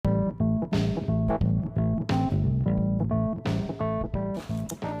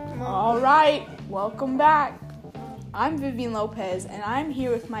Alright, welcome back. I'm Vivian Lopez, and I'm here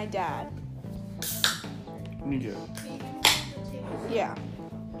with my dad. Yeah.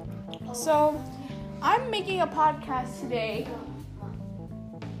 So, I'm making a podcast today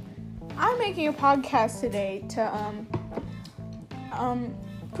to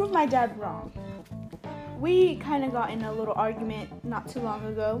prove my dad wrong. We kind of got in a little argument not too long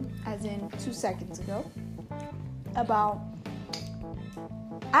ago, as in 2 seconds ago, about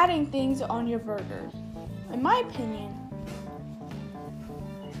adding things on your burger. In my opinion,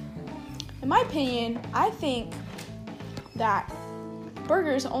 I think that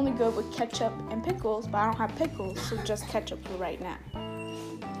burgers only good with ketchup and pickles, but I don't have pickles, so just ketchup for right now.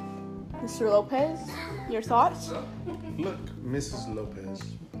 Mr. Lopez, your thoughts? Look, Mrs. Lopez.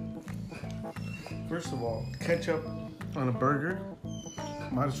 First of all, ketchup on a burger,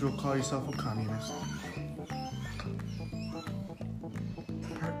 might as well call yourself a communist.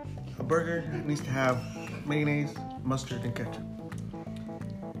 A burger needs to have mayonnaise, mustard, and ketchup.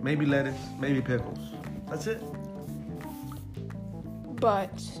 Maybe lettuce, maybe pickles. That's it. But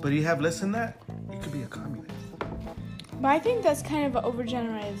you have less than that, you could be a communist. But I think that's kind of an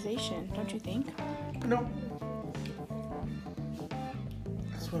overgeneralization, don't you think? No.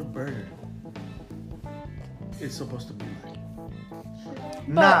 That's what a burger is supposed to be like.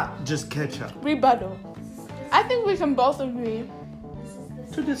 Not just ketchup. Rebuttal. I think we can both agree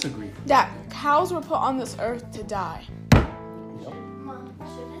to disagree that cows were put on this earth to die. Yep. Mom,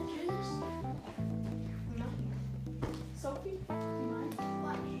 should I do this? No. Sophie?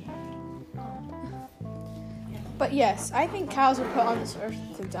 What? But yes, I think cows were put on this earth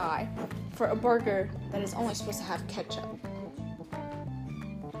to die for a burger that is only supposed to have ketchup.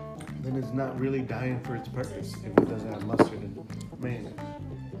 Then it's not really dying for its purpose if it doesn't have mustard and mayonnaise.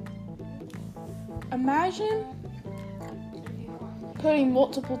 Imagine putting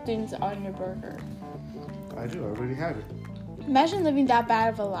multiple things on your burger. I do, I already have it. Imagine living that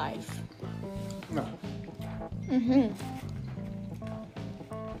bad of a life. No. Mm-hmm.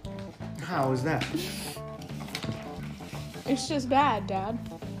 How is that? It's just bad, Dad.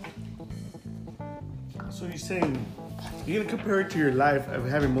 So you're saying you're gonna compare it to your life of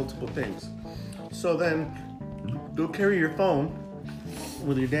having multiple things. So then, don't carry your phone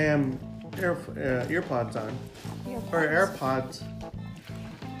with your damn earpods on, or AirPods,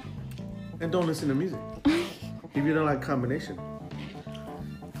 and don't listen to music if you don't like combination.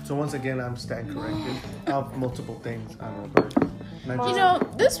 So once again, I'm stand corrected of multiple things on a burger. You know,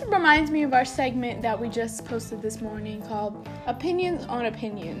 this reminds me of our segment that we just posted this morning called Opinions on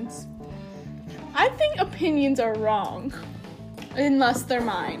Opinions. I think opinions are wrong, unless they're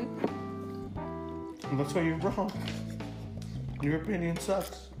mine. That's why you're wrong. Your opinion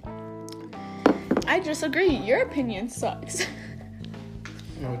sucks. I disagree. Your opinion sucks.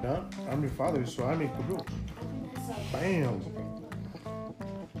 No, it don't. I'm your father, so I make the rule. Bam.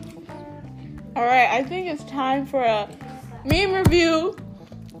 Alright, I think it's time for a meme review.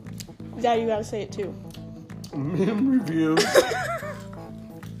 Dad, you gotta say it too. Meme review.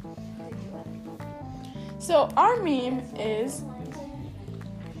 So our meme is,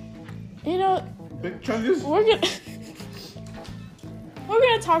 Big chungus. we're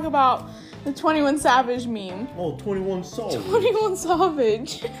gonna talk about the 21 Savage meme. Oh, 21 Savage. 21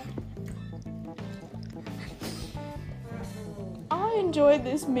 Savage. I enjoyed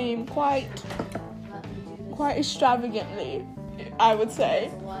this meme quite extravagantly, I would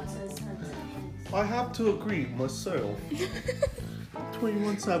say. I have to agree myself.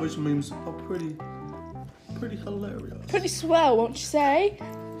 21 Savage memes are pretty hilarious. Pretty swell, won't you say?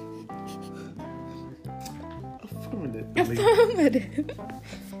 Affirmative.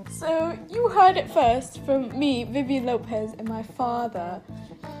 So, you heard it first from me, Vivian Lopez, and my father.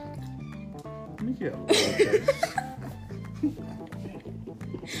 Miguel Lopez.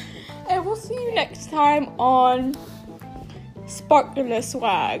 And we'll see you next time on Sparkler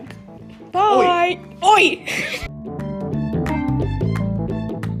Swag. Bye! Oi!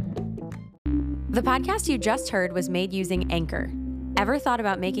 The podcast you just heard was made using Anchor. Ever thought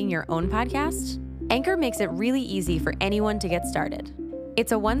about making your own podcast? Anchor makes it really easy for anyone to get started.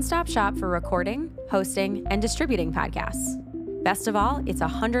 It's a one-stop shop for recording, hosting, and distributing podcasts. Best of all, it's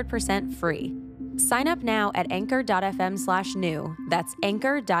 100% free. Sign up now at anchor.fm/new. That's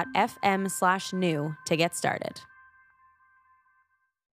anchor.fm/new to get started.